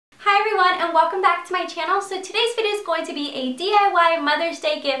everyone, and welcome back to my channel. So today's video is going to be a DIY Mother's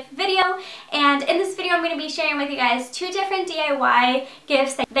Day gift video, and in this video I'm going to be sharing with you guys two different DIY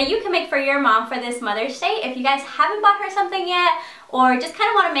gifts that you can make for your mom for this Mother's Day. If you guys haven't bought her something yet, or just kind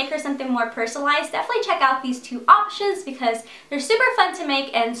of want to make her something more personalized, definitely check out these two options because they're super fun to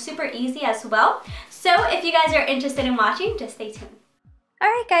make and super easy as well. So if you guys are interested in watching, just stay tuned.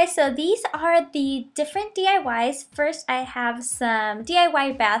 Alright guys, so these are the different DIYs. First I have some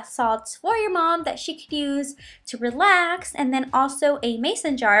DIY bath salts for your mom that she could use to relax, and then also a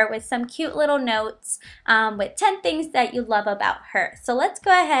mason jar with some cute little notes with 10 things that you love about her. So let's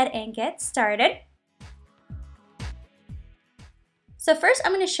go ahead and get started. So first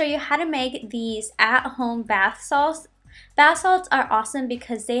I'm going to show you how to make these at-home bath salts. Bath salts are awesome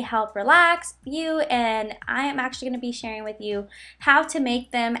because they help relax you, and I am actually going to be sharing with you how to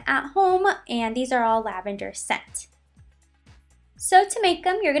make them at home, and these are all lavender scent. So to make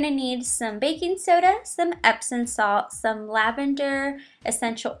them, you're going to need some baking soda, some Epsom salt, some lavender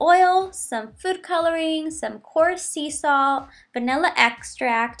essential oil, some food coloring, some coarse sea salt, vanilla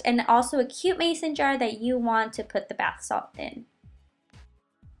extract, and also a cute mason jar that you want to put the bath salt in.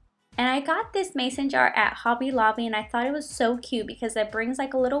 And I got this mason jar at Hobby Lobby, and I thought it was so cute because it brings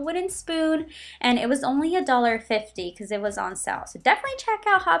like a little wooden spoon, and it was only $1.50 because it was on sale. So definitely check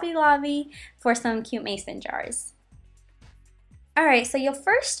out Hobby Lobby for some cute mason jars. Alright, so you'll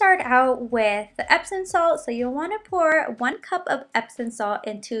first start out with the Epsom salt. So you'll want to pour 1 cup of Epsom salt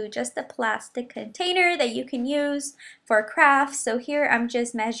into just a plastic container that you can use for crafts. So here I'm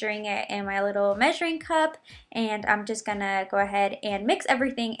just measuring it in my little measuring cup, and I'm just gonna go ahead and mix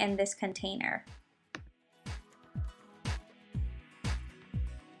everything in this container.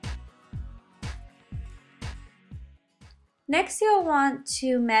 Next, you'll want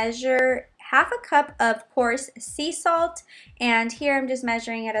to measure half a cup of coarse sea salt, and here I'm just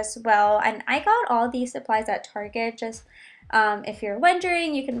measuring it as well. And I got all these supplies at Target. Just if you're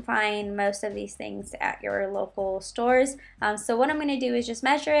wondering, you can find most of these things at your local stores. So what I'm going to do is just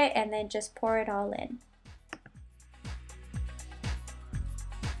measure it and then just pour it all in.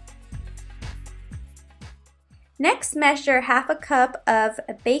 Next, measure half a cup of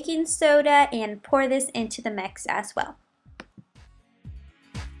baking soda and pour this into the mix as well.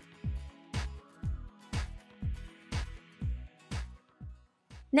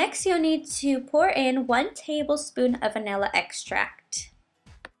 Next, you'll need to pour in 1 tablespoon of vanilla extract.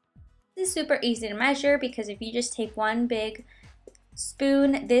 This is super easy to measure because if you just take 1 big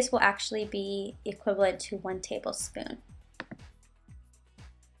spoon, this will actually be equivalent to 1 tablespoon.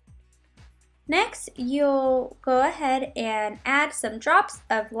 Next, you'll go ahead and add some drops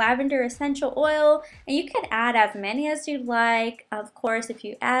of lavender essential oil, and you can add as many as you like. Of course, if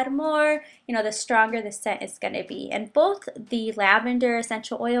you add more, the stronger the scent is going to be. And both the lavender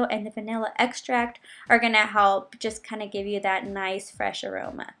essential oil and the vanilla extract are going to help just kind of give you that nice fresh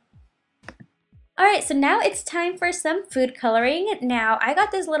aroma. Alright, so now it's time for some food coloring. Now, I got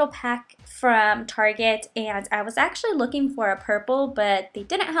this little pack from Target, and I was actually looking for a purple, but they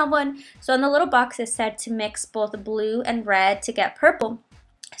didn't have one. So on the little box it said to mix both blue and red to get purple.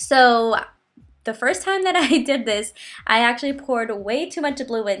 So the first time that I did this, I actually poured way too much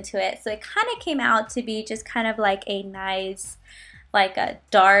blue into it. So it kind of came out to be just kind of like a nice, like a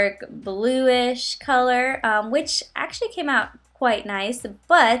dark bluish color, which actually came out quite nice.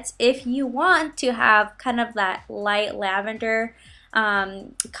 But if you want to have kind of that light lavender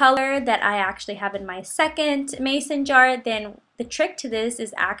color that I actually have in my second mason jar, then the trick to this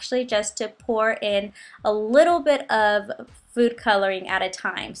is actually just to pour in a little bit of food coloring at a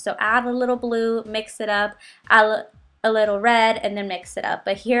time. So add a little blue, mix it up, add a little red, and then mix it up.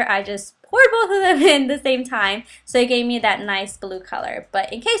 But here I just poured both of them in the same time, so it gave me that nice blue color.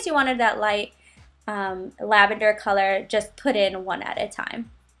 But in case you wanted that light lavender color, just put in 1 at a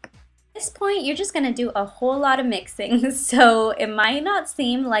time. At this point, you're just going to do a whole lot of mixing, so it might not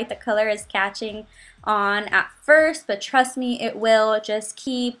seem like the color is catching on at first, but trust me, it will. Just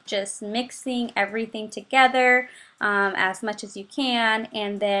keep mixing everything together as much as you can,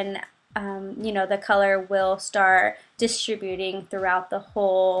 and then the color will start distributing throughout the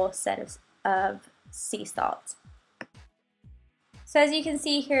whole set of sea salt. So as you can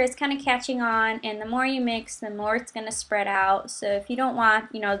see here, it's kind of catching on, and the more you mix, the more it's going to spread out. So if you don't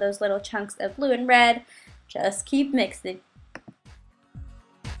want, those little chunks of blue and red, just keep mixing.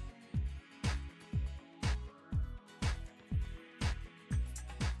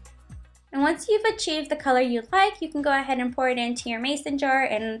 And once you've achieved the color you like, you can go ahead and pour it into your mason jar,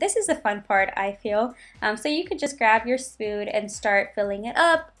 and this is the fun part, I feel. So you could just grab your spoon and start filling it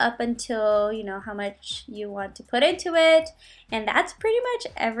up until you know how much you want to put into it. And that's pretty much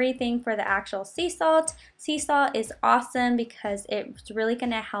everything for the actual sea salt. Sea salt is awesome because it's really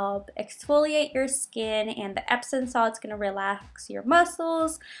going to help exfoliate your skin, and the Epsom salt is going to relax your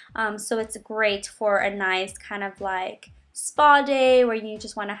muscles. So it's great for a nice kind of like spa day where you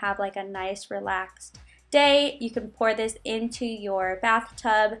just want to have like a nice relaxed day. You can pour this into your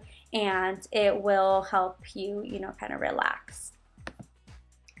bathtub and it will help you, you know, kind of relax.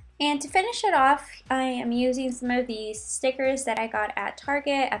 And to finish it off, I am using some of these stickers that I got at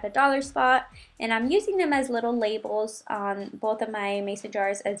Target at the dollar spot, and I'm using them as little labels on both of my mason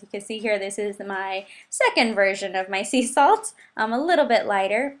jars. As you can see here, this is my second version of my sea salt, a little bit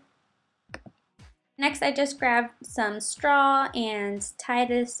lighter. Next, I just grabbed some straw and tied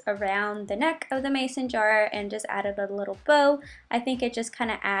this around the neck of the mason jar and just added a little bow. I think it just kind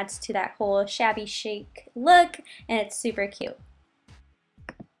of adds to that whole shabby chic look, and it's super cute.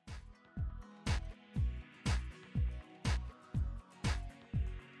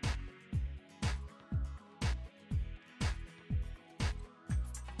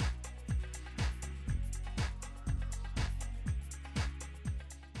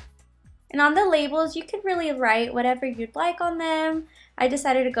 And on the labels, you could really write whatever you'd like on them. I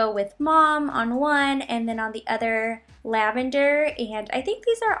decided to go with mom on one, and then on the other lavender. And I think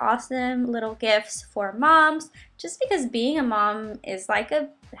these are awesome little gifts for moms, just because being a mom is like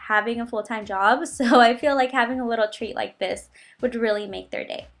having a full-time job. So I feel like having a little treat like this would really make their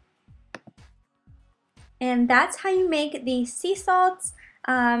day. And that's how you make these sea salts.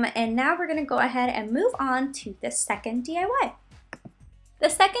 And now we're gonna go ahead and move on to the second DIY. The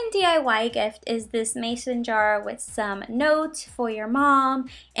second DIY gift is this mason jar with some notes for your mom,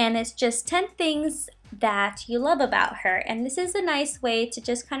 and it's just 10 things that you love about her. And this is a nice way to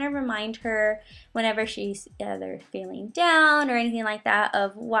just kind of remind her whenever she's either feeling down or anything like that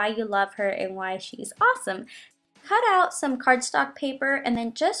of why you love her and why she's awesome. Cut out some cardstock paper and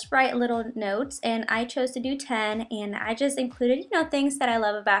then just write little notes, and I chose to do 10, and I just included, you know, things that I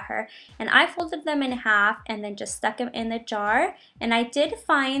love about her, and I folded them in half and then just stuck them in the jar. And I did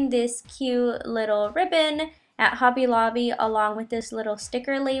find this cute little ribbon at Hobby Lobby along with this little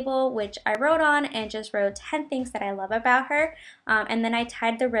sticker label, which I wrote on and just wrote 10 things that I love about her. And then I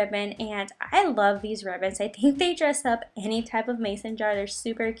tied the ribbon, and I love these ribbons. I think they dress up any type of mason jar. They're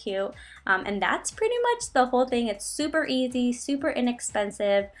super cute. And that's pretty much the whole thing. It's super easy, super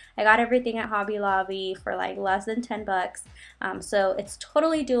inexpensive. I got everything at Hobby Lobby for like less than 10 bucks. So it's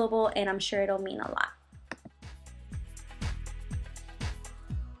totally doable, and I'm sure it'll mean a lot.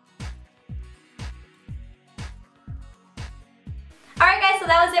 Alright guys, so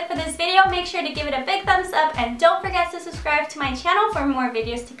that was it for this video. Make sure to give it a big thumbs up, and don't forget to subscribe to my channel for more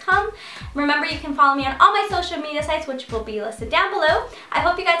videos to come. Remember, you can follow me on all my social media sites, which will be listed down below. I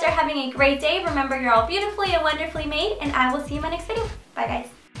hope you guys are having a great day. Remember, you're all beautifully and wonderfully made, and I will see you in my next video. Bye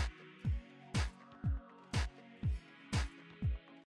guys.